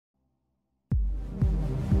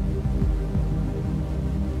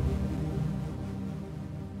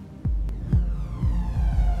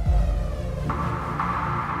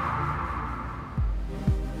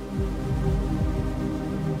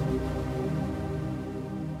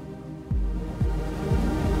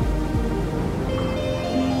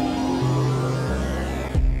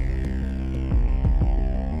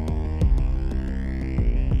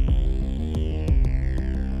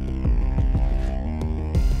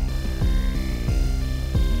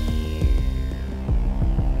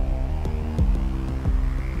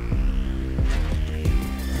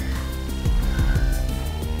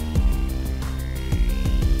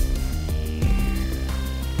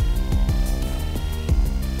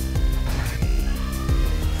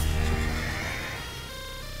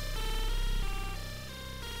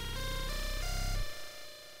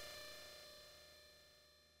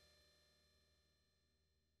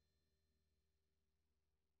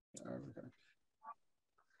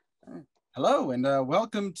Hello, and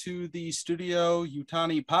welcome to the Studio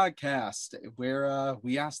Yutani podcast, where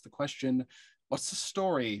we ask the question, what's the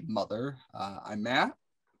story, Mother? I'm Matt.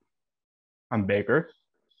 I'm Baker.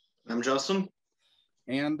 I'm Justin.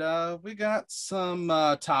 And we got some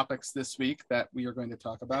topics this week that we are going to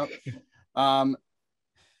talk about. Um,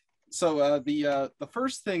 the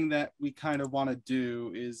first thing that we kind of want to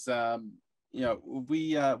do is,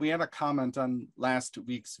 we had a comment on last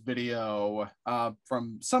week's video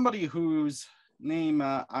from somebody whose name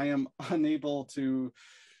I am unable to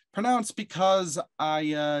pronounce because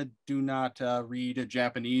I do not read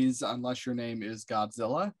Japanese unless your name is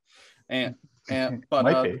Godzilla, but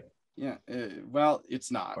Might be. yeah, well,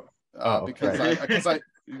 it's not because right.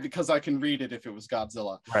 because I can read it if it was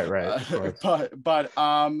Godzilla. Right.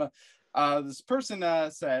 This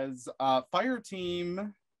person says, Fire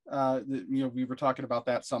Team, we were talking about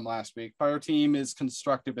that some last week. Fire Team is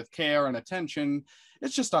constructed with care and attention.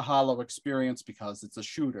 It's just a hollow experience because it's a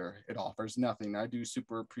shooter. It offers nothing. I do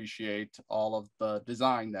super appreciate all of the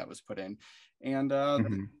design that was put in. And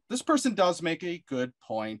this person does make a good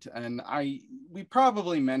point, and we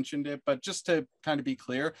probably mentioned it, but just to kind of be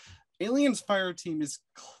clear, Alien's Fire Team is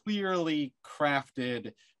clearly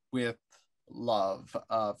crafted with love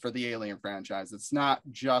for the Alien franchise. It's not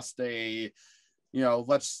just a,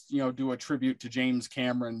 let's do a tribute to James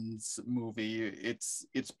Cameron's movie. It's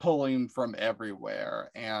pulling from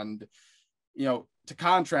everywhere, and to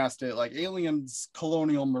contrast it, like Aliens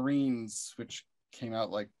Colonial Marines, which came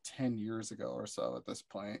out like 10 years ago or so at this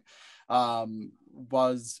point,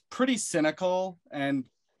 was pretty cynical and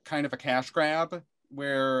kind of a cash grab,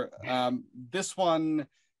 where this one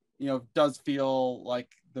does feel like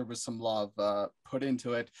there was some love put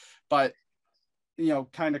into it, but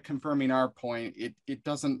kind of confirming our point, it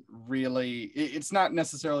doesn't really, it's not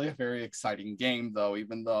necessarily a very exciting game, though,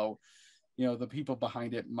 even though the people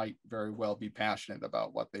behind it might very well be passionate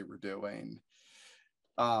about what they were doing.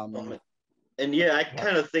 And yeah, I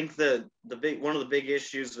kind of think that one of the big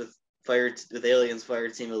issues with Aliens Fire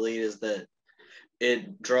Team Elite is that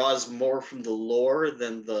it draws more from the lore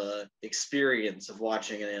than the experience of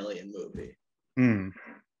watching an alien movie.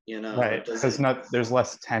 Right, because there's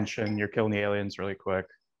less tension. You're killing the aliens really quick.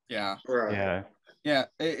 Yeah. Right. Yeah.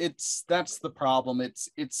 That's the problem.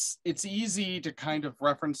 It's easy to kind of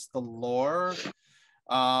reference the lore,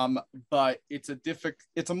 but it's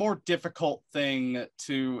a more difficult thing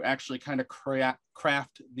to actually kind of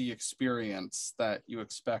craft the experience that you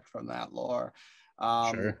expect from that lore.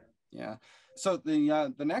 Sure. Yeah. So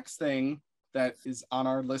the next thing that is on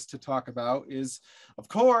our list to talk about is, of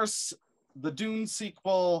course, the Dune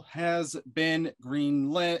sequel has been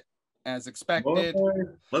greenlit as expected.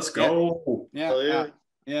 Let's go. Yeah.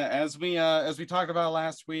 As we talked about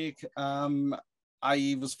last week,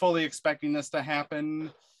 I was fully expecting this to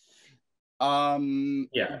happen.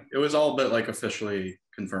 Yeah, it was all but like officially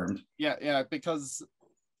confirmed. Yeah, because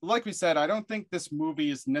like we said, I don't think this movie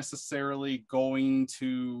is necessarily going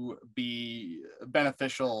to be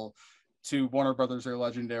beneficial to Warner Brothers or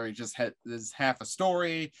Legendary. Just is half a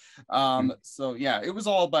story. So yeah, it was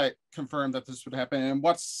all but confirmed that this would happen. And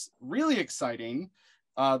what's really exciting,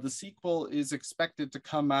 the sequel is expected to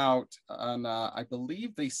come out on, I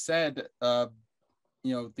believe they said, I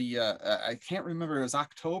can't remember, it was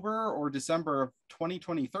October or December of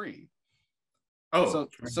 2023. Oh,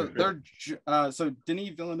 so Denis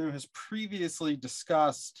Villeneuve has previously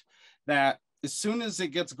discussed that as soon as it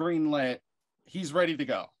gets greenlit, he's ready to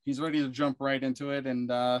go. He's ready to jump right into it,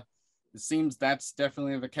 and it seems that's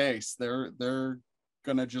definitely the case. They're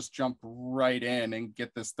gonna just jump right in and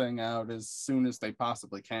get this thing out as soon as they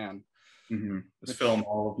possibly can. Just film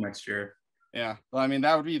all of next year. Yeah, well, I mean,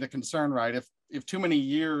 that would be the concern, right? If too many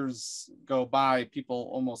years go by, people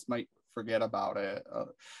almost might forget about it,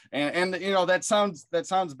 and that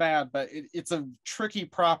sounds bad, but it's a tricky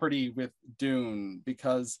property with Dune,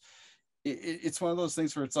 because it's one of those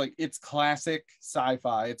things where it's like, it's classic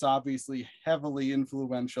sci-fi. It's obviously heavily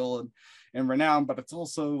influential and renowned, but it's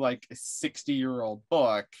also like a 60-year-old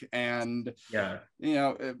book, and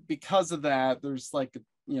because of that, there's like,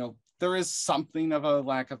 there is something of a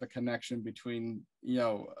lack of a connection between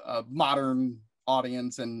a modern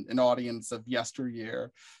audience and an audience of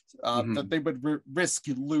yesteryear that they would risk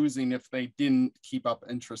losing if they didn't keep up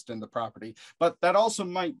interest in the property. But that also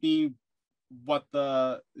might be what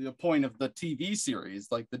the point of the TV series,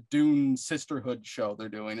 like the Dune Sisterhood show they're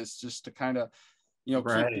doing, is just to kind of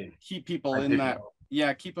keep people in that,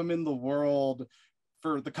 keep them in the world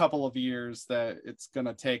for the couple of years that it's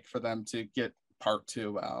gonna take for them to get part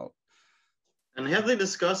 2 out. And have they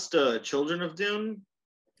discussed Children of Dune?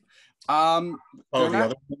 The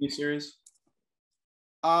other movie series?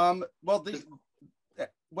 Well,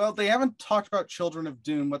 they haven't talked about Children of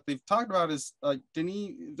Dune. What they've talked about is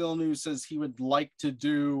Denis Villeneuve says he would like to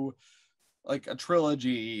do like a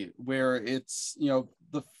trilogy where it's, you know,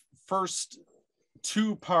 the first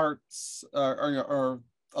two parts are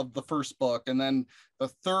of the first book, and then the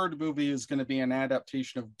third movie is going to be an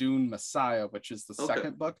adaptation of Dune Messiah, which is the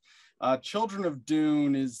second book. Children of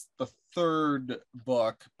Dune is the third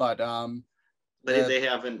book, but they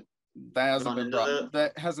haven't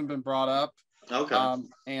that hasn't been brought up. Okay.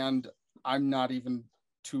 And I'm not even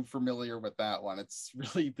too familiar with that one. It's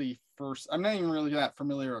really the first. I'm not even really that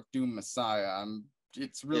familiar with Dune Messiah.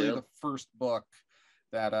 It's really the first book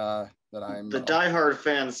that I'm. The diehard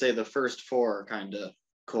fans say the first four are kind of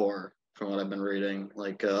core, from what I've been reading,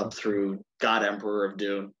 like up through God Emperor of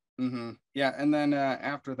Dune. Mm-hmm. Yeah, and then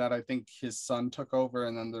after that, I think his son took over,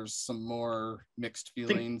 and then there's some more mixed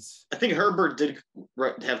feelings. I think Herbert did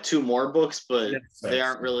have two more books, but they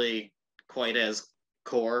aren't really quite as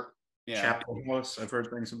core. Yeah, Chapel House, I've heard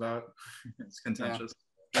things about. It's contentious.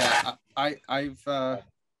 Yeah,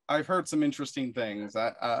 I've heard some interesting things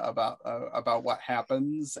about what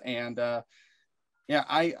happens, and I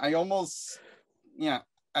almost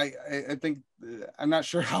I think I'm not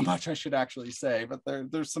sure how much I should actually say, but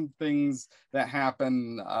there's some things that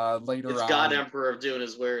happen later on. God Emperor of Dune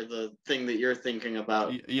is where the thing that you're thinking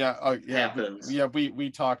about happens. We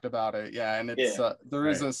talked about it. Yeah, and it's there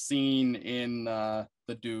is a scene in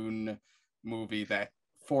the Dune movie that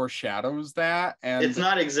foreshadows that, and it's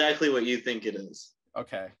not exactly what you think it is.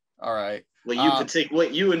 Okay, all right. What you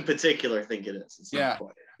in particular think it is. It's not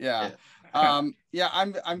quite. I'm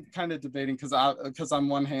kind of debating because on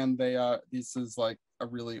one hand this is like a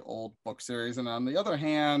really old book series, and on the other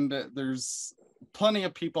hand there's plenty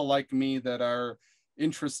of people like me that are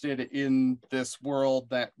interested in this world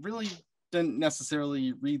that really didn't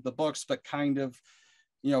necessarily read the books, but kind of,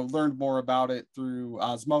 you know, learned more about it through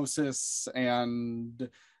osmosis, and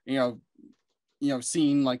you know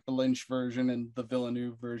seeing like the Lynch version and the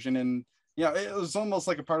Villeneuve version, and it was almost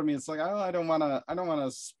like a part of me. It's like, I don't want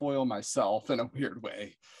to spoil myself in a weird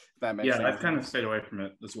way. If that makes sense. I've kind of stayed away from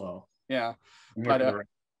it as well. Yeah, but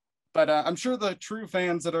I'm sure the true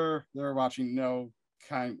fans that are watching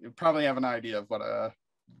probably have an idea of what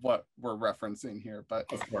we're referencing here.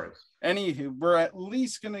 But of course, anywho, we're at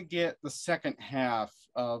least gonna get the second half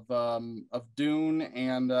of Dune,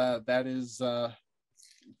 and that is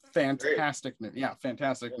fantastic news. Yeah,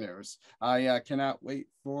 fantastic news. I cannot wait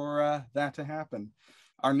for that to happen.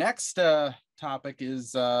 Our next topic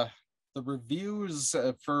is the reviews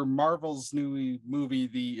for Marvel's new movie,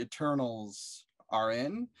 The Eternals, are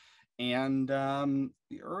in, and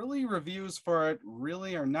the early reviews for it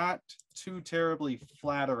really are not too terribly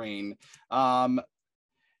flattering.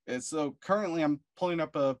 So currently I'm pulling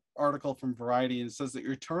up an article from Variety, and it says that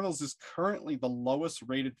Eternals is currently the lowest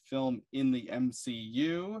rated film in the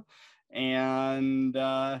MCU. And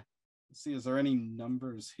let's see, is there any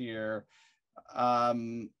numbers here?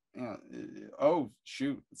 Oh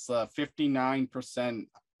shoot, it's 59%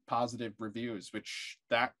 positive reviews, which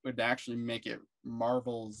that would actually make it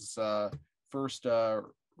Marvel's first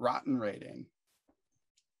Rotten rating.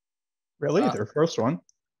 Really? Their first one?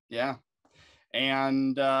 Yeah.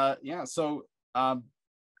 And so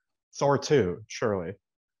Thor 2, surely.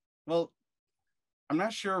 Well, I'm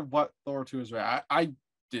not sure what Thor 2 is right. I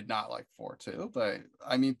did not like Thor 2, but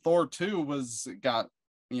I mean Thor 2 got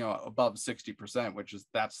above 60%,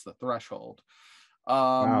 that's the threshold.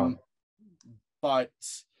 Wow. But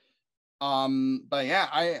yeah,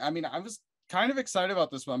 I mean I was kind of excited about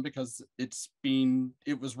this one because it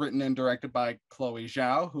was written and directed by Chloe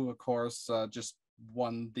Zhao, who of course just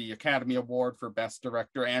won the Academy Award for Best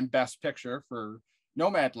Director and Best Picture for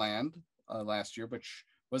Nomadland last year, which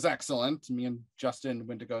was excellent. Me and Justin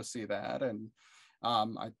went to go see that, and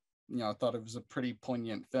I thought it was a pretty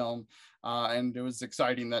poignant film, and it was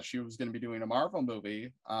exciting that she was going to be doing a Marvel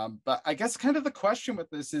movie. But I guess kind of the question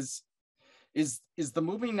with this is the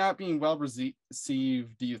movie not being well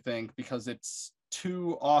received, do you think, because it's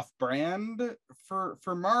too off-brand for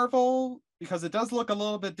Marvel, because it does look a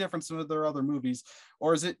little bit different from their other movies,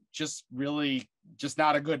 or is it just really just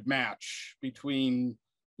not a good match between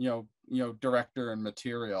director and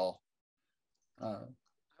material? I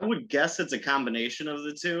would guess it's a combination of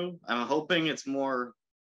the two. I'm hoping it's more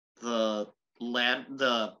the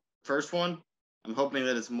first one. I'm hoping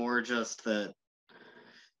that it's more just that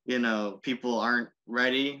people aren't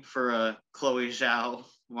ready for a Chloe Zhao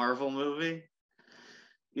Marvel movie.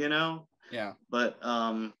 Yeah. But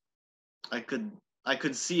I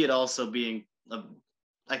could see it also being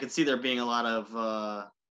I could see there being a lot of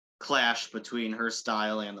clash between her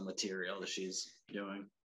style and the material that she's doing.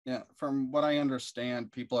 Yeah, from what I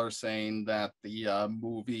understand, people are saying that the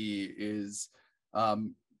movie is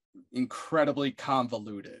incredibly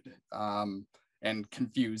convoluted and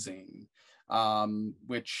confusing,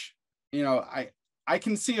 which, I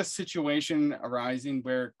can see a situation arising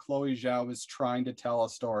where Chloe Zhao is trying to tell a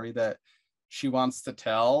story that she wants to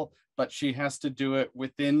tell, but she has to do it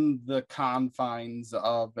within the confines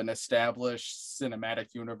of an established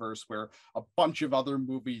cinematic universe where a bunch of other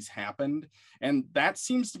movies happened. And that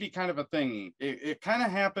seems to be kind of a thing. It kind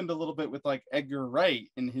of happened a little bit with like Edgar Wright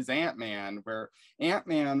in his Ant-Man, where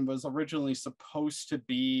Ant-Man was originally supposed to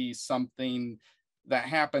be something that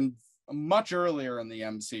happened much earlier in the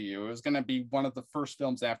MCU. It was going to be one of the first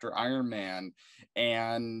films after Iron Man,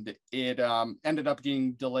 and it ended up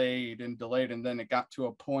getting delayed, and then it got to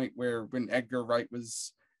a point where when Edgar Wright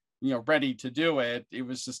was ready to do it, it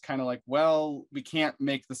was just kind of like, well, we can't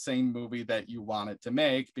make the same movie that you wanted to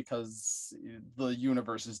make because the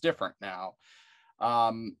universe is different now.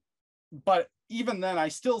 But even then, I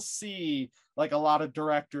still see like a lot of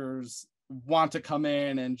directors want to come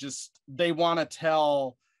in and just, they want to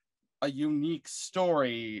tell a unique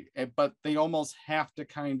story, but they almost have to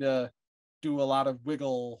kind of do a lot of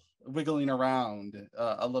wiggling around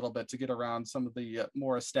a little bit to get around some of the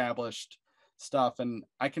more established stuff. And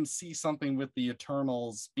I can see something with the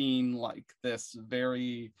Eternals being like this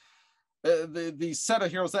very the set of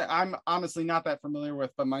heroes that I'm honestly not that familiar with,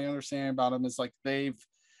 but my understanding about them is like they've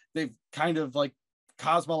kind of like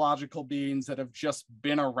cosmological beings that have just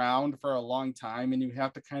been around for a long time, and you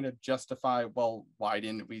have to kind of justify, well, why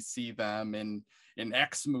didn't we see them in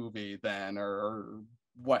X movie then, or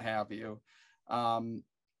what have you. Do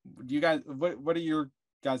you guys, what are your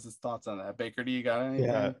guys' thoughts on that? Baker, do you got anything?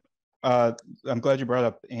 Yeah, I'm glad you brought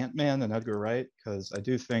up Ant-Man and Edgar Wright, because I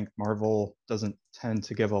do think Marvel doesn't tend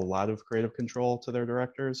to give a lot of creative control to their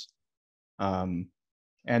directors.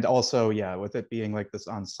 And also, yeah, with it being like this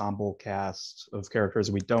ensemble cast of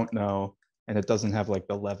characters we don't know, and it doesn't have like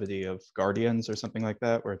the levity of Guardians or something like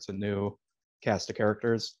that, where it's a new cast of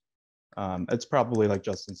characters. It's probably, like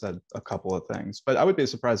Justin said, a couple of things, but I would be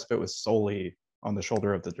surprised if it was solely on the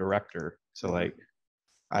shoulder of the director. So like,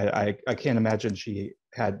 I can't imagine she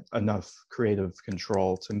had enough creative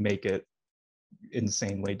control to make it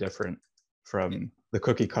insanely different from the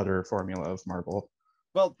cookie cutter formula of Marvel.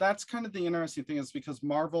 Well, that's kind of the interesting thing, is because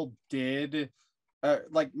Marvel did,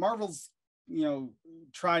 like Marvel's,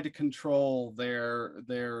 tried to control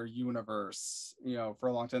their universe, for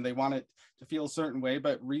a long time. They want it to feel a certain way,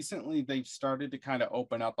 but recently they've started to kind of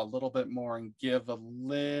open up a little bit more and give a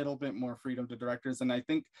little bit more freedom to directors. And I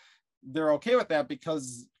think they're okay with that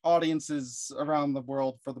because audiences around the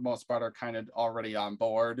world, for the most part, are kind of already on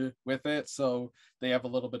board with it. So they have a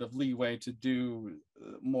little bit of leeway to do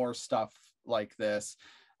more stuff like this.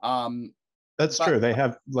 That's true. They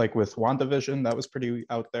have, like with WandaVision, that was pretty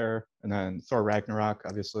out there, and then Thor Ragnarok,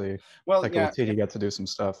 obviously. Well, Taika Waititi got to do some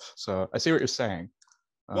stuff. So I see what you're saying.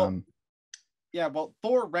 Well,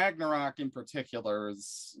 Thor Ragnarok in particular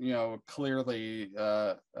is, clearly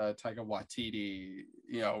Taika Waititi,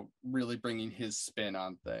 really bringing his spin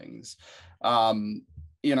on things. And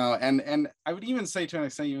I would even say, to an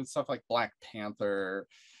extent, even stuff like Black Panther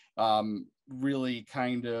really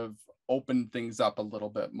kind of opened things up a little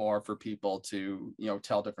bit more for people to,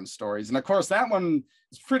 tell different stories. And of course, that one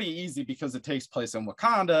is pretty easy because it takes place in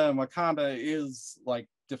Wakanda, and Wakanda is like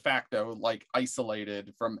de facto like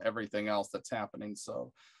isolated from everything else that's happening.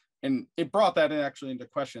 So, and it brought that actually into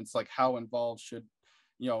question. It's like, how involved should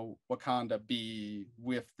Wakanda be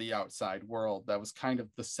with the outside world? That was kind of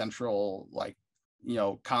the central like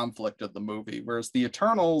conflict of the movie, whereas the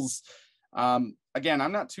Eternals, again,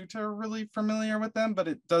 I'm not too really familiar with them, but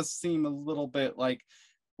it does seem a little bit like,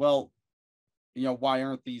 well, why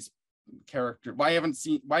aren't these characters, why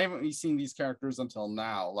haven't we seen these characters until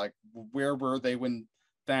now? Like, where were they when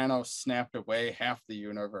Thanos snapped away half the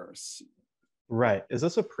universe? Right. Is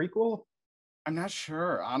this a prequel? I'm not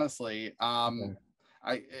sure, honestly.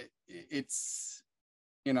 Okay. It's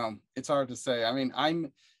it's hard to say. I mean,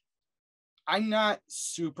 I'm not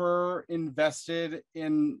super invested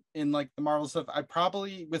in like the Marvel stuff. I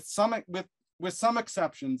probably, with some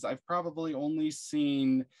exceptions, I've probably only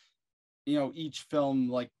seen each film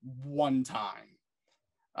like one time.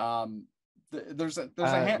 There's a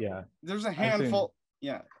handful.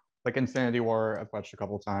 Yeah, like Infinity War, I've watched a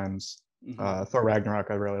couple times. Thor Ragnarok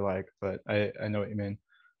I really like, but I know what you mean.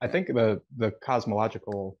 I think the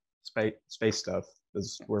cosmological space stuff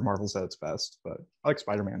is where Marvel's at its best, but I like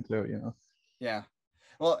Spider-Man too, Yeah.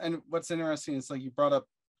 Well, and what's interesting is, like, you brought up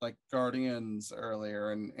like Guardians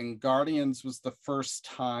earlier, and Guardians was the first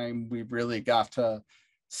time we really got to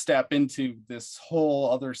step into this whole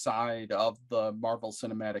other side of the Marvel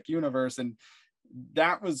Cinematic Universe. And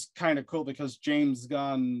that was kind of cool because James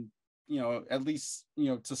Gunn, at least,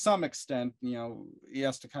 to some extent, he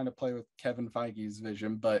has to kind of play with Kevin Feige's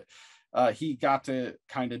vision, but he got to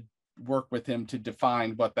kind of work with him to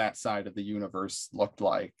define what that side of the universe looked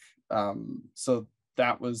like. So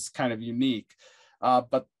that was kind of unique.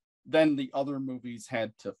 But then the other movies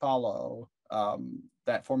had to follow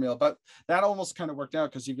that formula, but that almost kind of worked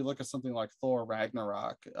out, because if you look at something like Thor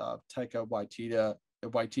Ragnarok, Taika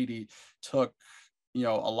Waititi took a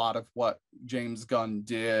lot of what James Gunn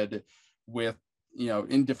did with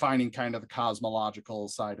in defining kind of the cosmological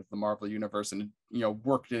side of the Marvel universe, and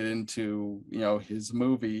worked it into his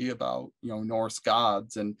movie about Norse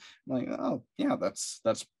gods. And like, oh yeah, that's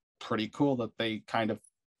pretty cool that they kind of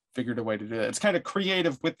figured a way to do it. It's kind of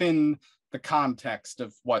creative within the context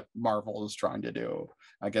of what Marvel is trying to do,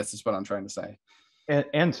 I guess is what I'm trying to say.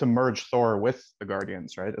 And to merge Thor with the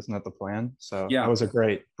Guardians, right? Isn't that the plan? So yeah, that was a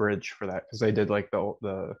great bridge for that, because they did like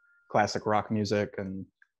the classic rock music, and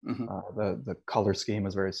the color scheme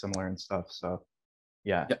was very similar and stuff. So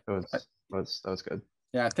yeah, it was good.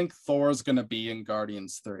 Yeah, I think Thor's gonna be in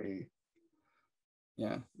Guardians 3.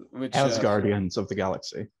 Yeah, which as Guardians of the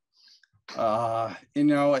Galaxy.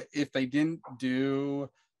 If they didn't do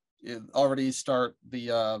it, already start the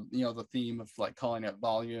the theme of like calling it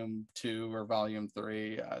Volume 2 or Volume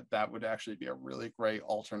 3, that would actually be a really great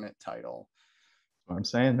alternate title. That's what I'm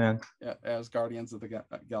saying, man. Yeah, as Guardians of the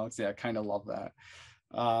Galaxy, I kind of love that.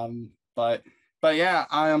 But yeah,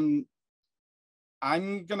 I'm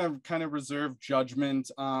gonna kind of reserve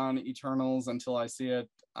judgment on Eternals until I see it.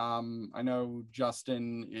 I know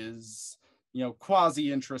Justin is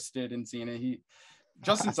quasi interested in seeing it.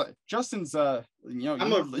 Justin's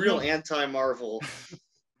I'm a real anti-Marvel.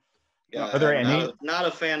 Are there any? Not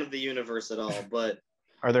a fan of the universe at all, but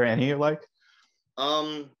are there any you like?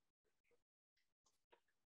 There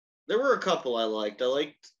were a couple I liked. I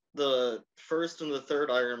liked the first and the third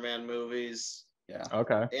Iron Man movies. Yeah.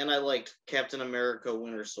 Okay. And I liked Captain America: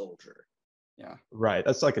 Winter Soldier. Yeah. Right.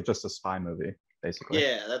 That's like just a spy movie, basically.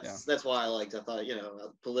 Yeah, that's why I liked. I thought,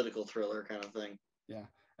 a political thriller kind of thing. Yeah.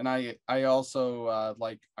 And I also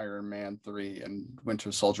like Iron Man 3 and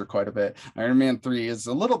Winter Soldier quite a bit. Iron Man 3 is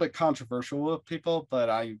a little bit controversial with people, but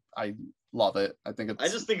I love it. I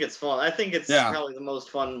just think it's fun. I think it's probably the most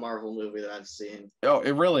fun Marvel movie that I've seen. Oh,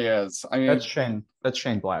 it really is. I mean, that's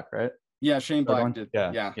Shane Black, right? Yeah, Shane Black did.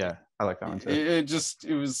 Yeah. I like that one too.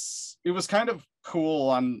 It was kind of cool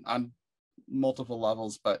on multiple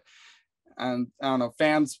levels, but I don't know,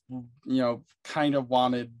 fans kind of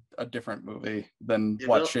wanted a different movie than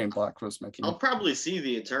what Shane Black was making. I'll probably see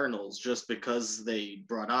the Eternals just because they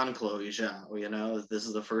brought on Chloe Zhao. This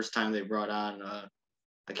is the first time they brought on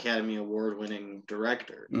Academy Award winning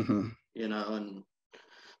director. And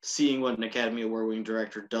seeing what an Academy Award winning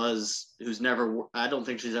director does, I don't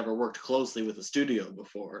think she's ever worked closely with a studio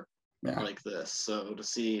before like this. So to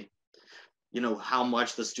see, how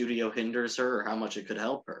much the studio hinders her or how much it could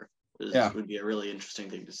help her would be a really interesting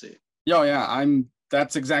thing to see.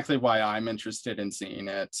 That's exactly why I'm interested in seeing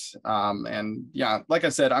it. And yeah, like I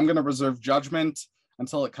said, I'm going to reserve judgment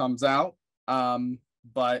until it comes out.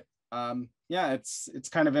 But it's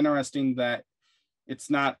kind of interesting that it's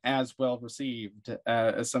not as well received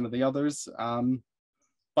as some of the others.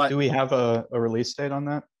 But do we have a release date on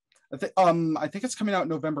that? I think it's coming out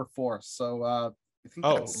November 4th. So I think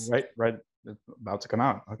right, it's about to come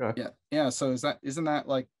out. Okay. Yeah. So isn't that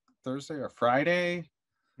like Thursday or Friday?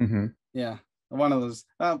 Mm-hmm. Yeah, one of those.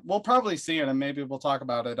 We'll probably see it, and maybe we'll talk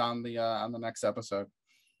about it on the next episode.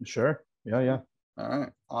 Sure. Yeah. All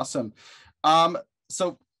right. Awesome.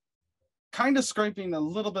 So kind of scraping a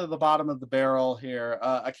little bit of the bottom of the barrel here.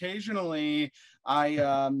 Occasionally,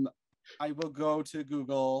 I will go to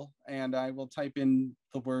Google and I will type in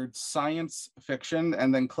the word science fiction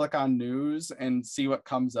and then click on news and see what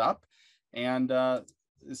comes up. And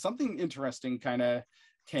something interesting kind of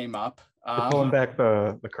came up. We're pulling back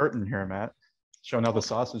the curtain here, Matt, showing how the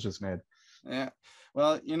sausage is made. Yeah.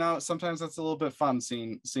 Well, sometimes that's a little bit fun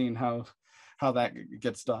seeing how that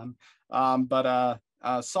gets done. But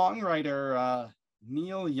songwriter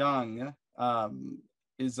Neil Young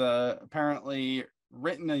is apparently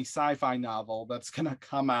written a sci-fi novel that's gonna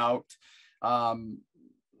come out. I'm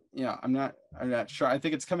not sure. I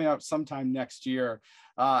think it's coming out sometime next year,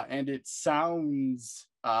 and it sounds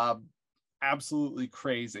absolutely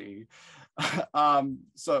crazy.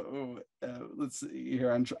 So let's see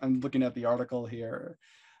here. I'm looking at the article here.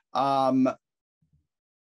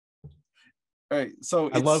 All right, so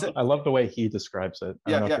I love the way he describes it.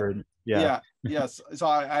 I don't know if you're, yes. So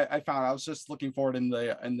I found, I was just looking for it in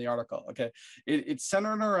the article. Okay, it's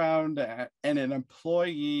centered around an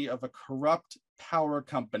employee of a corrupt power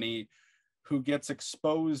company who gets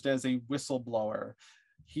exposed as a whistleblower.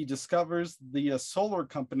 He discovers the solar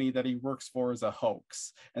company that he works for is a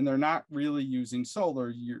hoax, and they're not really using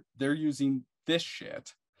solar. They're using this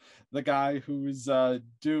shit. The guy who's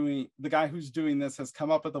doing this has come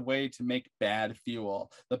up with a way to make bad fuel,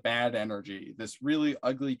 the bad energy, this really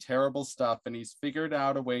ugly, terrible stuff, and he's figured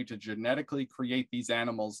out a way to genetically create these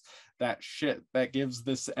animals that gives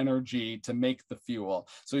this energy to make the fuel.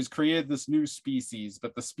 So he's created this new species,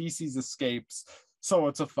 but the species escapes. So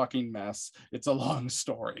it's a fucking mess. It's a long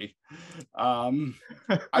story. I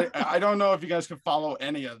don't know if you guys can follow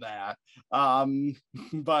any of that.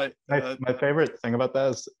 But my favorite thing about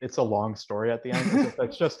that is it's a long story at the end.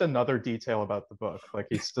 It's just another detail about the book. Like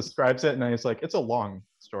he describes it and then he's like, it's a long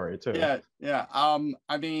story too. Yeah.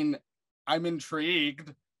 I mean, I'm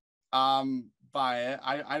intrigued by it.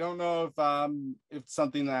 I don't know if it's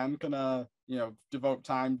something that I'm gonna, devote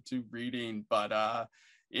time to reading, but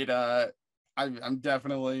I'm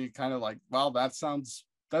definitely kind of like, well, that sounds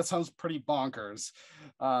pretty bonkers.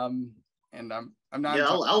 And I'm not. Yeah,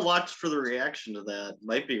 I'll watch for the reaction to that.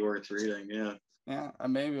 Might be worth reading. Yeah. Yeah,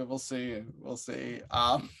 maybe we'll see.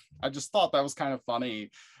 I just thought that was kind of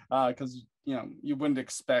funny because you wouldn't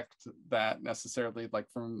expect that necessarily, like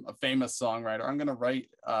from a famous songwriter. I'm gonna write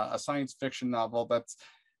a science fiction novel that's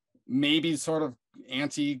maybe sort of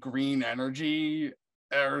anti-green energy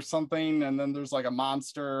or something, and then there's like a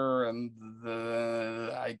monster, and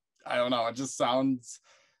I don't know, it just sounds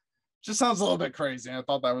a little bit crazy. I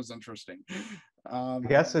thought that was interesting. I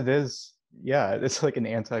guess it is. Yeah, it's like an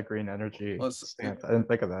anti-green energy stance. I didn't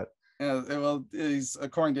think of that. Yeah, well,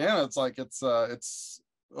 according to him, it's like it's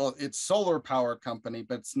solar power company,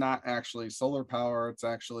 but it's not actually solar power. It's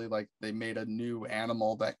actually like they made a new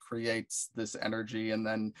animal that creates this energy, and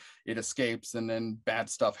then it escapes, and then bad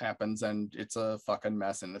stuff happens, and it's a fucking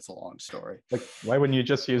mess, and it's a long story. Like, why wouldn't you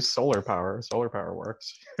just use solar power? Solar power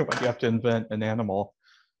works. Why do you have to invent an animal?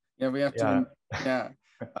 Yeah, we have to. Yeah,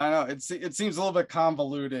 I know it seems a little bit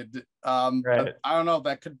convoluted. Right. But I don't know.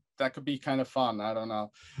 That could be kind of fun. I don't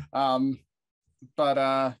know. But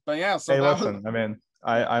yeah. So hey, listen. I mean,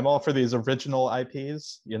 I'm all for these original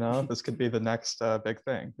IPs. This could be the next big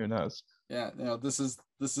thing. Who knows? Yeah. This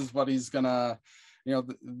is what he's gonna.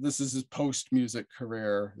 This is his post music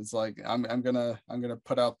career. It's like I'm gonna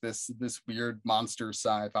put out this weird monster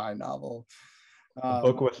sci-fi novel. A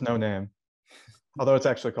book with no name. Although it's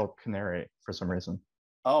actually called Canary for some reason.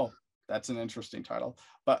 Oh, that's an interesting title.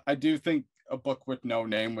 But I do think a book with no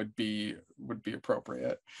name would be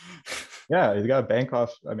appropriate. Yeah, you got to bank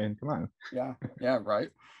off. I mean, come on. Yeah, right.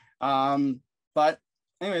 But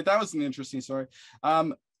anyway, that was an interesting story.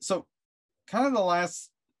 So kind of the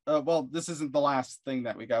last, well, this isn't the last thing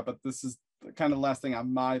that we got, but this is kind of the last thing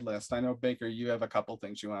on my list. I know, Baker, you have a couple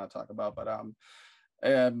things you want to talk about, but oh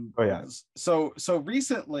yeah. So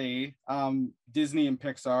recently, Disney and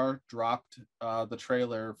Pixar dropped the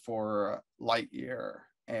trailer for Lightyear,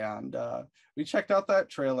 and we checked out that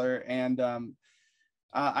trailer, and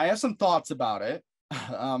I have some thoughts about it.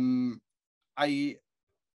 I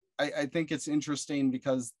think it's interesting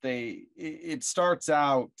because it starts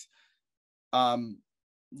out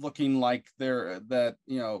looking like they're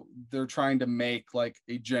trying to make like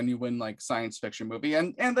a genuine like science fiction movie,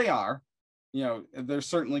 and they are. They're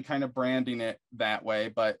certainly kind of branding it that way,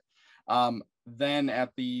 but then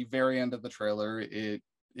at the very end of the trailer, it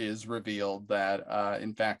is revealed that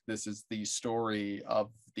in fact this is the story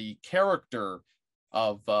of the character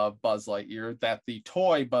of Buzz Lightyear that the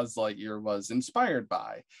toy Buzz Lightyear was inspired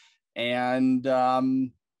by. And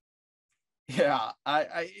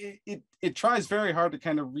it tries very hard to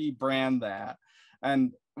kind of rebrand that.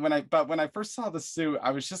 And when I first saw the suit,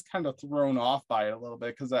 I was just kind of thrown off by it a little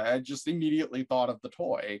bit because I just immediately thought of the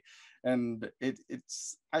toy, and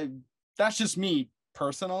that's just me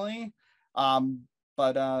personally.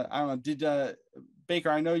 But I don't know. Did Baker?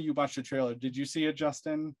 I know you watched the trailer. Did you see it,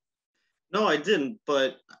 Justin? No, I didn't.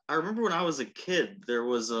 But I remember when I was a kid, there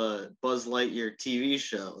was a Buzz Lightyear TV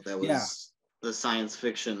show that was the science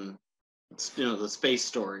fiction, the space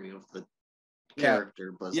story of the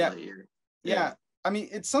character Buzz Lightyear. Yeah. I mean,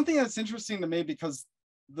 it's something that's interesting to me because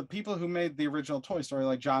the people who made the original Toy Story,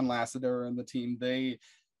 like John Lasseter and the team, they,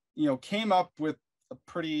 came up with a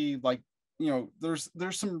pretty there's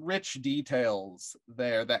some rich details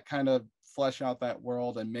there that kind of flesh out that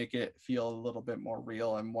world and make it feel a little bit more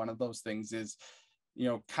real. And one of those things is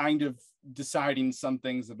kind of deciding some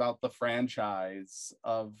things about the franchise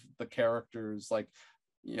of the characters, like,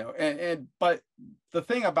 but the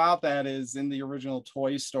thing about that is, in the original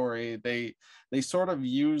Toy Story, they sort of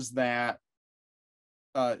use that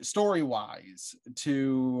story-wise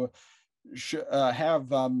to have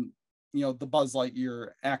the Buzz Lightyear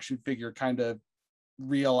action figure kind of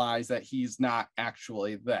realize that he's not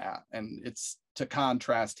actually that, and it's to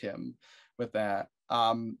contrast him with that.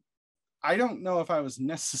 I don't know if I was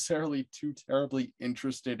necessarily too terribly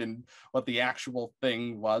interested in what the actual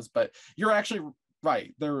thing was, but you're actually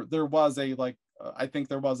right. There was a I think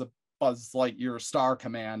there was a Buzz Lightyear Star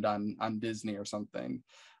Command on Disney or something.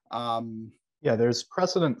 Yeah, there's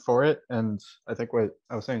precedent for it, and I think what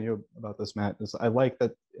I was saying to you about this, Matt, is I like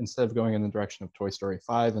that instead of going in the direction of Toy Story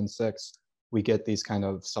 5 and 6, we get these kind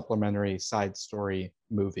of supplementary side story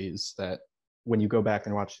movies that when you go back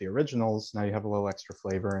and watch the originals, now you have a little extra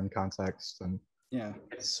flavor and context. And yeah,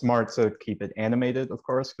 it's smart to keep it animated, of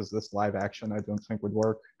course, because this live action I don't think would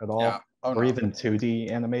work at all. Yeah. Oh, or no. even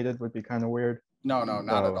 2D animated would be kind of weird. No,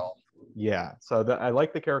 not at all. Yeah, so I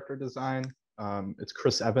like the character design. It's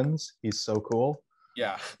Chris Evans. He's so cool.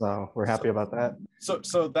 Yeah. So we're happy about that.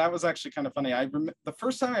 So that was actually kind of funny. The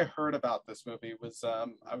first time I heard about this movie was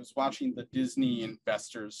I was watching the Disney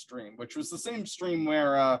Investors stream, which was the same stream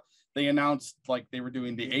where they announced like they were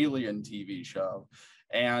doing the Alien TV show.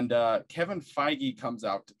 And Kevin Feige comes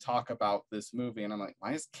out to talk about this movie. And I'm like,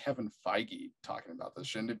 why is Kevin Feige talking about this?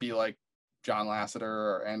 Shouldn't it be like John Lasseter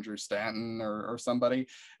or Andrew Stanton or somebody?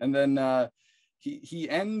 And then he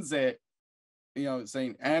ends it,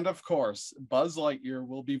 saying, and of course, Buzz Lightyear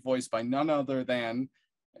will be voiced by none other than,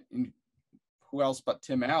 who else but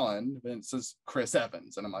Tim Allen? And it says Chris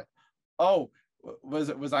Evans. And I'm like, oh,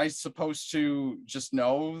 was I supposed to just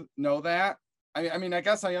know that? I mean, I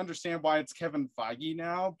guess I understand why it's Kevin Feige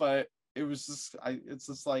now, but it was just, it's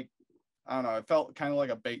just like, I don't know, it felt kind of like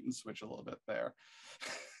a bait and switch a little bit there.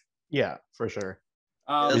 Yeah, for sure.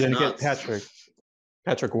 That's You didn't nuts. get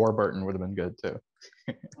Patrick Warburton would have been good too.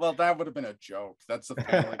 Well, that would have been a joke. That's the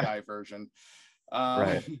Family Guy version.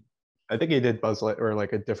 Right. I think he did Buzz Lightyear, or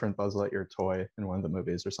like a different Buzz Lightyear toy in one of the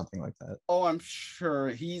movies or something like that. Oh, I'm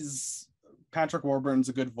sure Patrick Warburton's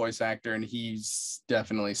a good voice actor, and he's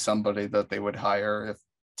definitely somebody that they would hire if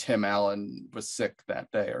Tim Allen was sick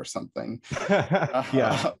that day or something.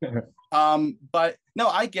 Yeah. But no,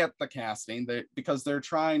 I get the casting because they're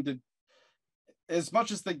trying to, as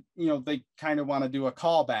much as they kind of want to do a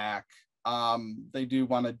callback, they do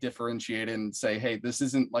want to differentiate and say, hey, this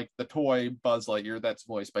isn't like the toy Buzz Lightyear that's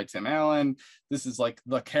voiced by Tim Allen. This is like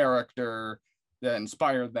the character that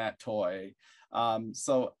inspired that toy.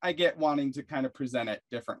 So I get wanting to kind of present it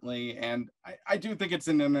differently. And I do think it's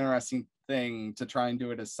an interesting thing to try and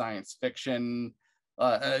do it as science fiction,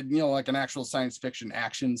 like an actual science fiction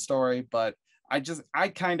action story. But I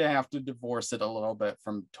kind of have to divorce it a little bit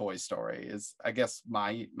from Toy Story is, I guess,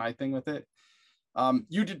 my thing with it.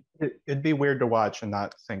 It'd be weird to watch and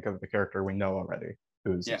not think of the character we know already,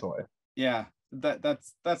 who's the toy. Yeah,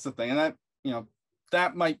 that's the thing. And that,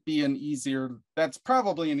 that might be that's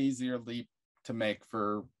probably an easier leap to make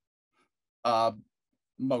for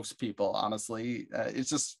most people, honestly. It's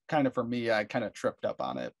just kind of, for me, I kind of tripped up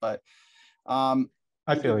on it, but I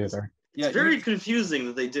feel you there. Yeah, it's very confusing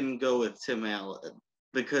that they didn't go with Tim Allen,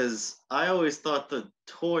 because I always thought the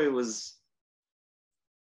toy was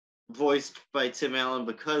voiced by Tim Allen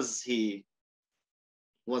because he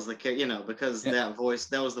was the because that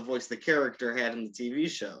was the voice the character had in the TV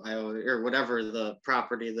show, or whatever the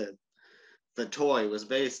property that the toy was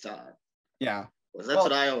based on. Yeah, that's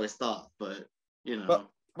what I always thought, but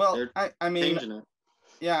I mean, changing it.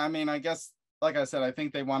 Yeah, I mean, I guess, like I said, I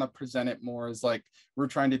think they want to present it more as like we're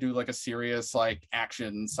trying to do like a serious like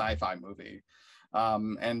action sci-fi movie,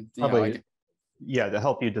 and probably, to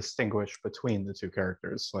help you distinguish between the two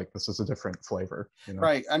characters. Like, this is a different flavor,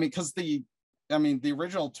 right? I mean, because the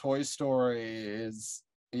original Toy Story is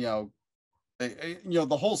the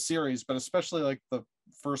whole series, but especially like the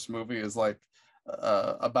first movie is like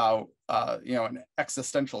about an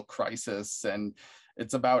existential crisis, and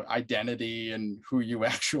it's about identity and who you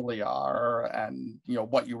actually are, and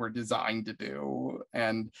what you were designed to do.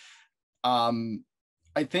 And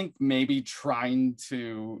I think maybe trying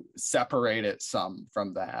to separate it some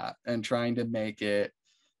from that and trying to make it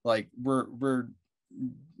like we're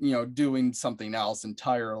doing something else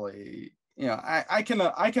entirely. I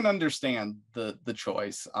can understand the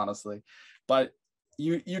choice, honestly. But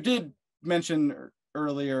you did mention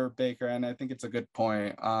earlier, Baker, and I think it's a good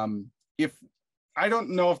point. If I don't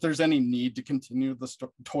know if there's any need to continue the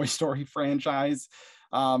Toy Story franchise.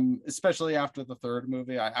 especially after the third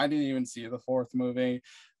movie. I didn't even see the fourth movie,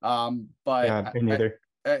 but Yeah, me neither.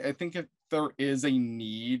 I think if there is a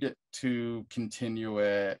need to continue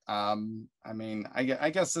it, I mean, I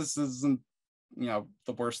guess this isn't, you know,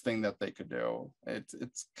 the worst thing that they could do.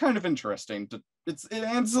 It's kind of interesting. It's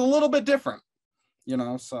a little bit different, you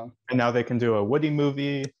know. So And now they can do a Woody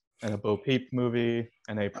movie and a Bo Peep movie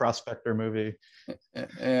and a Prospector movie.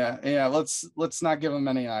 yeah. Let's not give them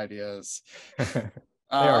any ideas. They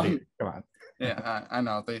already come on. Yeah, I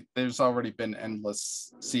know. There's already been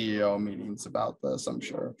endless CEO meetings about this, I'm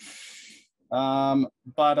sure. But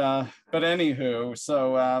anywho,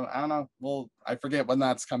 so I don't know. Well, I forget when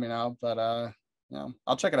that's coming out, but you know,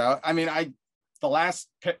 I'll check it out. I mean, the last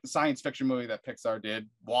science fiction movie that Pixar did,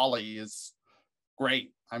 WALL-E, is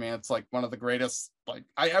great. I mean, it's like one of the greatest. Like,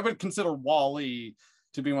 I would consider WALL-E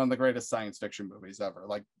to be one of the greatest science fiction movies ever.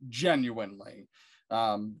 Like, genuinely,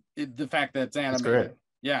 the fact that it's animated.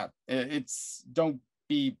 Yeah, it's don't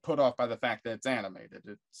be put off by the fact that it's animated.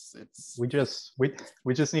 It's we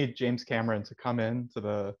just need James Cameron to come in to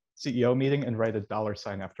the CEO meeting and write a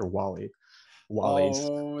 $ after WALL-E. WALL-E's.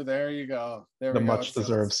 Oh, there you go. The much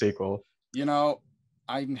deserved sequel. You know,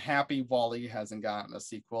 I'm happy WALL-E hasn't gotten a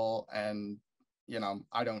sequel, and you know,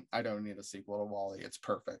 I don't need a sequel to WALL-E. It's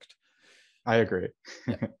perfect. I agree.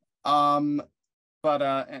 Yeah.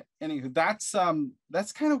 But anyway, that's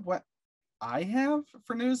kind of what I have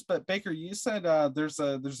for news. But Baker, you said there's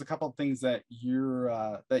a couple of things that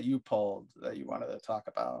you pulled that you wanted to talk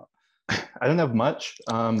about. I don't have much,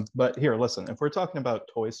 but here, listen. If we're talking about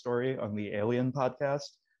Toy Story on the Alien podcast,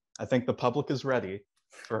 I think the public is ready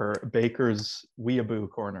for Baker's Weeaboo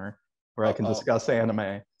Corner, where I can discuss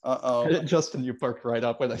anime. Justin, you perked right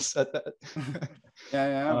up when I said that.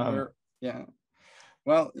 Yeah.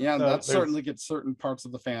 Well, yeah, so that certainly gets certain parts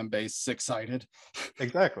of the fan base excited.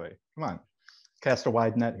 Exactly. Come on, cast a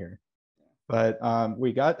wide net here. But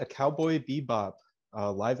we got a Cowboy Bebop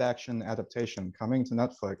live action adaptation coming to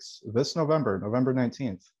Netflix this November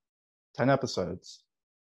 19th, 10 episodes.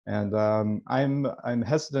 And I'm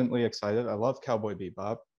hesitantly excited. I love Cowboy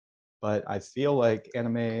Bebop, but I feel like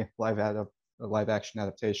anime live action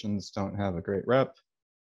adaptations don't have a great rep.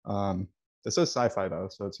 This is sci-fi though,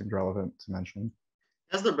 so it seems relevant to mention.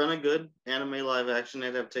 Has there been a good anime live action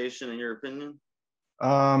adaptation in your opinion?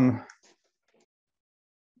 I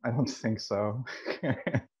don't think so.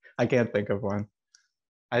 I can't think of one.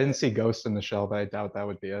 I didn't see Ghost in the Shell, but I doubt that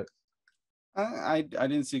would be it. I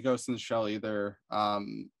didn't see Ghost in the Shell either.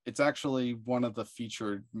 It's actually one of the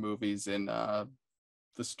featured movies in the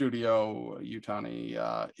Studio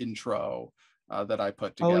Yutani intro that I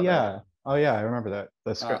put together. Oh yeah, I remember that.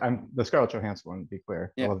 The Scarlett Johansson one, to be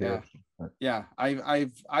clear. I love the original. Yeah,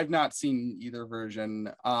 I've not seen either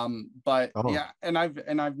version. But yeah, and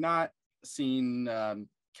I've not seen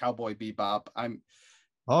Cowboy Bebop. I'm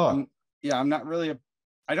not really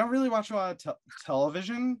I don't really watch a lot of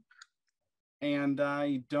television, and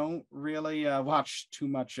I don't really watch too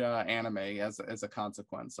much anime as a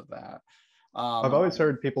consequence of that. I've always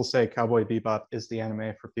heard people say Cowboy Bebop is the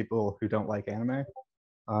anime for people who don't like anime.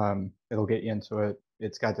 It'll get you into it.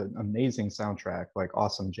 It's got an amazing soundtrack, like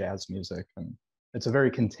awesome jazz music, and it's a very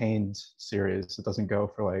contained series. It doesn't go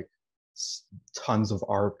for like tons of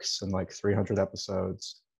arcs and like 300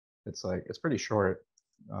 episodes. It's pretty short,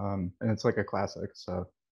 and it's like a classic. So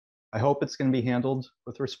I hope it's going to be handled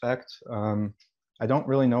with respect. I don't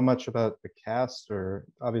really know much about the cast, or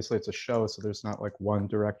obviously it's a show, so there's not like one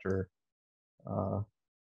director.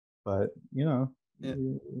 But you know,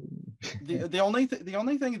 the only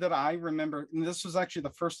thing that I remember, and this was actually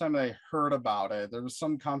the first time I heard about it, there was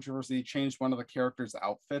some controversy. He changed one of the characters'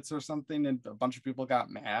 outfits or something, and a bunch of people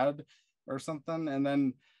got mad or something. And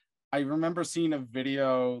then I remember seeing a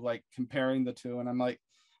video like comparing the two, and I'm like,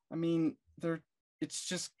 I mean, it's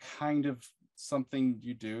just kind of something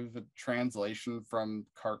you do, the translation from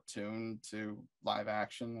cartoon to live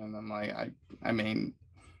action, and I'm like, I mean,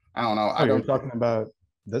 I don't know. You're talking about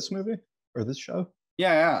this movie or this show?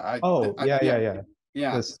 Yeah.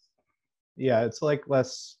 It's like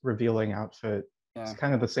less revealing outfit. Yeah. It's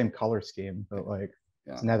kind of the same color scheme, but like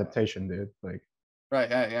it's an adaptation, dude. Like, right?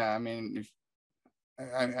 Yeah. I mean,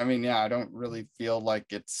 I don't really feel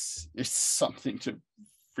like it's something to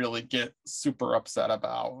really get super upset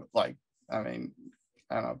about. Like, I mean,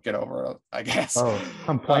 I don't know, get over it, I guess.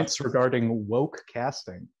 Complaints regarding woke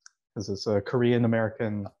casting, because it's a Korean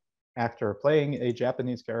American actor playing a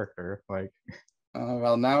Japanese character. Like,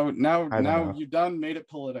 well, now you done made it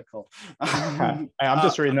political. I'm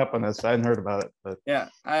just reading up on this. I hadn't heard about it, but yeah,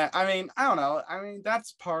 I mean, I don't know. I mean,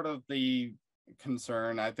 that's part of the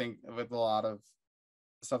concern, I think, with a lot of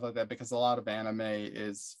stuff like that, because a lot of anime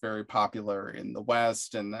is very popular in the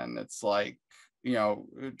West, and then it's like, you know,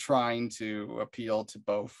 trying to appeal to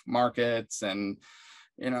both markets, and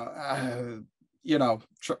the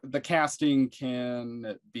casting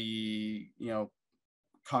can be, you know,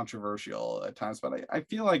 controversial at times, but I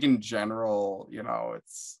feel like in general, you know,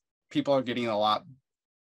 it's people are a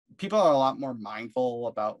lot more mindful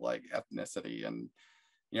about like ethnicity and,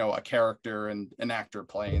 you know, a character and an actor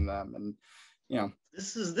playing them, and you know.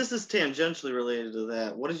 This is tangentially related to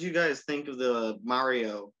that. What did you guys think of the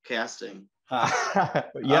Mario casting?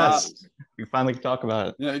 Yes, we finally can talk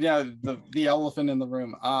about it. Yeah, the elephant in the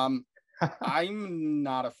room. I'm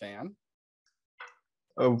not a fan.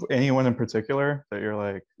 Of anyone in particular that you're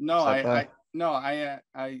like? No, I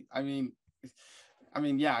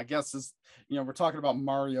mean, yeah, I guess this, you know, we're talking about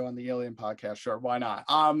Mario on the Alien podcast. Sure, why not?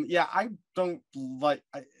 Yeah, I don't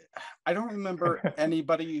remember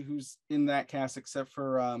anybody who's in that cast except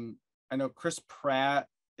for I know Chris Pratt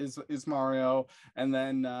is Mario, and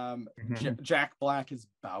then Jack Black is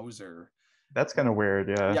Bowser. That's kind of weird,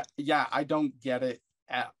 yeah. Yeah, I don't get it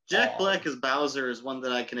at Jack all. Black as Bowser is one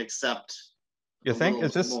that I can accept. You think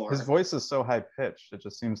it's just his voice is so high pitched? It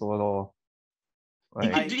just seems a little.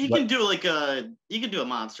 Like, he can do a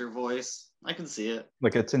monster voice. I can see it.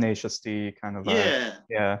 Like a Tenacious D kind of.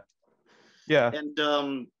 Yeah. Yeah. And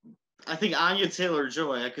I think Anya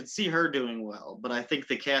Taylor-Joy, I could see her doing well, but I think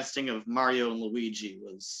the casting of Mario and Luigi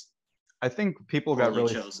was. I think people got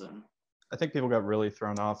really chosen. I think people got really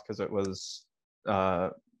thrown off because it was.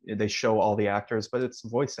 They show all the actors, but it's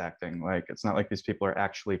voice acting. Like, it's not like these people are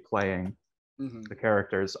actually playing the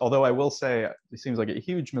characters. Although I will say, it seems like a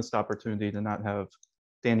huge missed opportunity to not have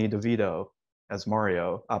Danny DeVito as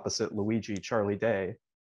Mario opposite Luigi Charlie Day.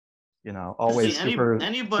 You know, always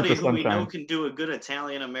anybody who we know can do a good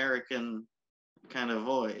Italian American kind of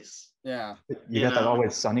voice. Yeah, you got that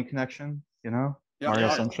Always Sunny connection. You know, Mario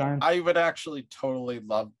Sunshine. I would actually totally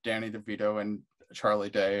love Danny DeVito and Charlie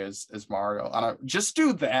Day as Mario. Just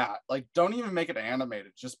do that. Like, don't even make it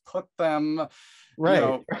animated. Just put them, right? You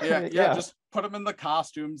know, yeah. Just put them in the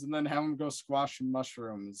costumes and then have them go squash some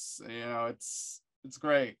mushrooms. You know, it's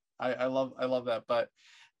great. I love that. But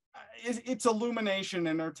it's Illumination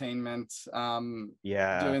Entertainment. Doing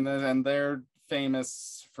this, and they're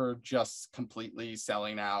famous for just completely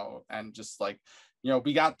selling out and just like, you know,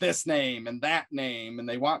 we got this name and that name, and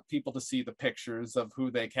they want people to see the pictures of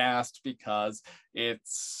who they cast because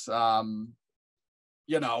it's,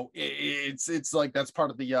 you know, it's like that's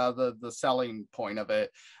part of the selling point of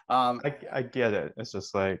it. I get it. It's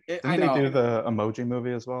just like, didn't they do the Emoji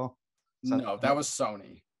Movie as well? No, that was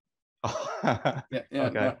Sony. Okay.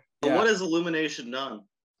 No, but what has Illumination done?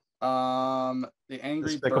 The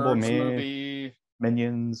Angry Despicable Birds Me, movie.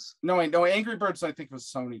 Minions. No, Angry Birds I think was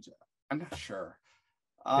Sony. I'm not sure.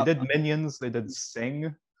 They did Minions. They did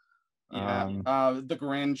Sing. Yeah. The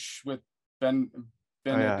Grinch with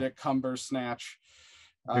Benedict Cumbersnatch.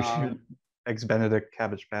 Ex-Benedict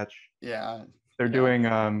Cabbage Patch. Yeah. They're doing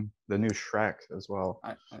the new Shrek as well.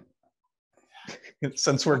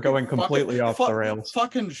 Since we're going completely off the rails.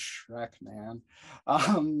 Fucking Shrek, man.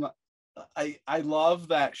 I love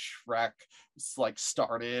that Shrek like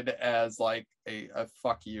started as like a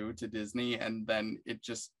fuck you to Disney, and then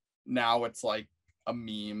now it's like a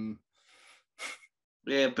meme.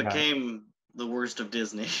 Yeah, it became the worst of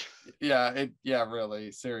Disney. Yeah,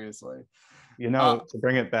 really, seriously. You know, to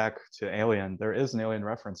bring it back to Alien, there is an Alien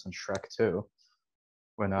reference in Shrek 2.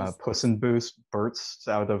 When Puss in Boots bursts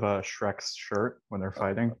out of Shrek's shirt when they're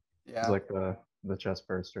fighting. Yeah. It's like the chest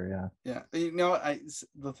burster, Yeah. You know,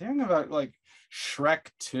 the thing about like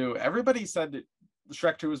Shrek 2, everybody said that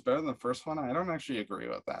Shrek 2 was better than the first one. I don't actually agree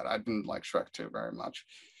with that. I didn't like Shrek 2 very much.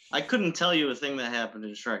 I couldn't tell you a thing that happened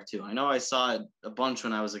in Shrek 2. I know I saw it a bunch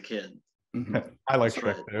when I was a kid. I like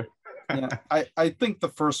Shrek 2. Yeah, I think the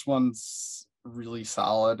first one's really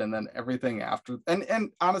solid, and then everything after,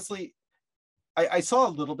 and honestly, I saw a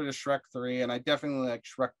little bit of Shrek 3, and I definitely like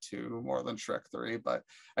Shrek 2 more than Shrek 3, but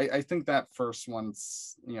I think that first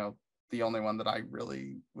one's, you know, the only one that I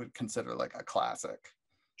really would consider like a classic.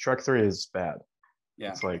 Shrek 3 is bad. Yeah.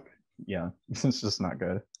 It's like, it's just not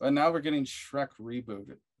good. But now we're getting Shrek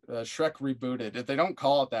rebooted. If they don't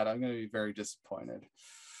call it that, I'm going to be very disappointed.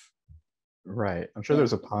 Right. I'm sure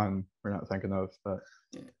there's a pun we're not thinking of, but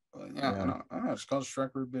no, it's called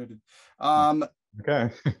Shrek rebooted. Okay.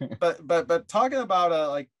 but talking about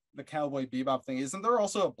like the Cowboy Bebop thing, isn't there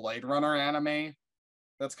also a Blade Runner anime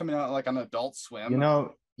that's coming out like on Adult Swim? You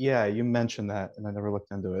know, you mentioned that, and I never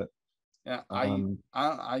looked into it. Yeah,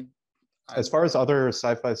 I as far as other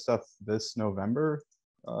sci-fi stuff this November,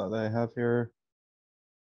 they have here.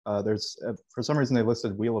 There's for some reason they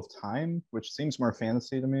listed Wheel of Time, which seems more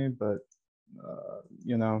fantasy to me, but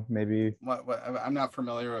you know, maybe What I'm not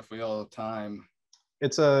familiar with Wheel of Time.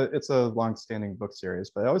 it's a long-standing book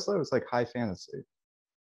series, but I always thought it was like high fantasy.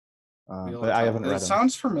 But I haven't read it.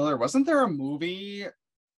 Sounds familiar. Wasn't there a movie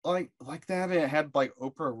like that? It had like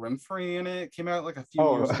Oprah Winfrey in it. It came out like a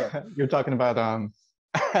few years ago. You're talking about I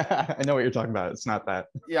know what you're talking about. It's not that.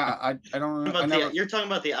 Yeah, I don't remember. You're talking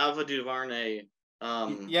about the Ava DuVernay.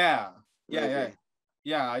 Yeah.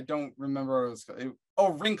 I don't remember what it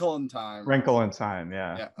was. Wrinkle in Time. Wrinkle in Time.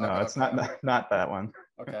 Yeah. No, okay, it's not that one.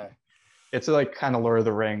 Okay. It's like kind of Lord of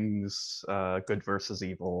the Rings, good versus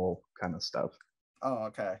evil kind of stuff. Oh,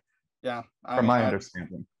 okay. Yeah. From my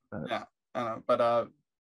understanding. But. Yeah. I don't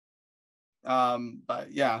know,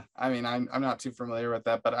 but yeah, I mean, I'm not too familiar with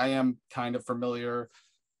that, but I am kind of familiar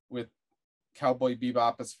with Cowboy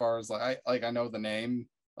Bebop as far as I know the name,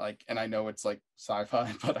 and I know it's like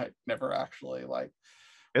sci-fi, but I never actually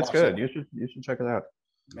it's good. You should check it out.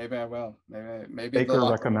 Maybe I will. Maybe Baker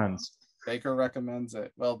recommends. Baker recommends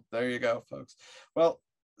it. Well, there you go, folks. Well,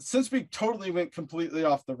 since we totally went completely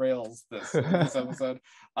off the rails this episode,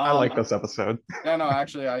 I like this episode. No,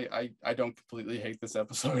 actually, I don't completely hate this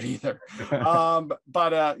episode either.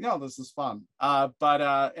 But this is fun.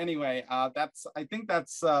 Anyway, I think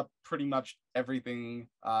that's pretty much everything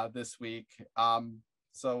this week. Thank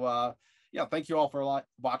you all for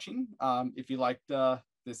watching. If you liked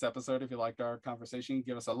this episode, if you liked our conversation,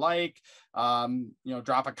 give us a like.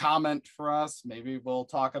 Drop a comment for us. Maybe we'll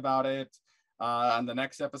talk about it on the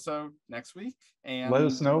next episode next week. And let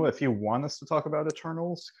us know if you want us to talk about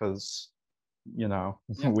Eternals, because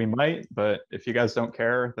we might, but if you guys don't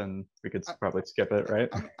care, then we could probably skip it, right?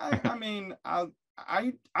 I mean,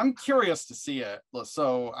 I'm curious to see it,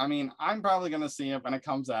 so I mean, I'm probably gonna see it when it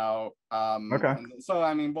comes out. Okay. So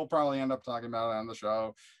I mean, we'll probably end up talking about it on the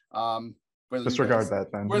show. Disregard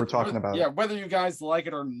that then. We're talking about it. Whether you guys like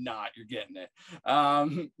it or not, you're getting it.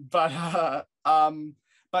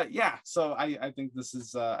 But yeah, so I think this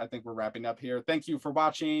is I think we're wrapping up here. Thank you for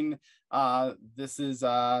watching. This is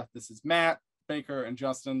Matt, Baker, and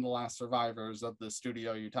Justin, the last survivors of the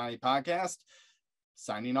Studio Yutani podcast,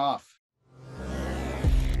 signing off.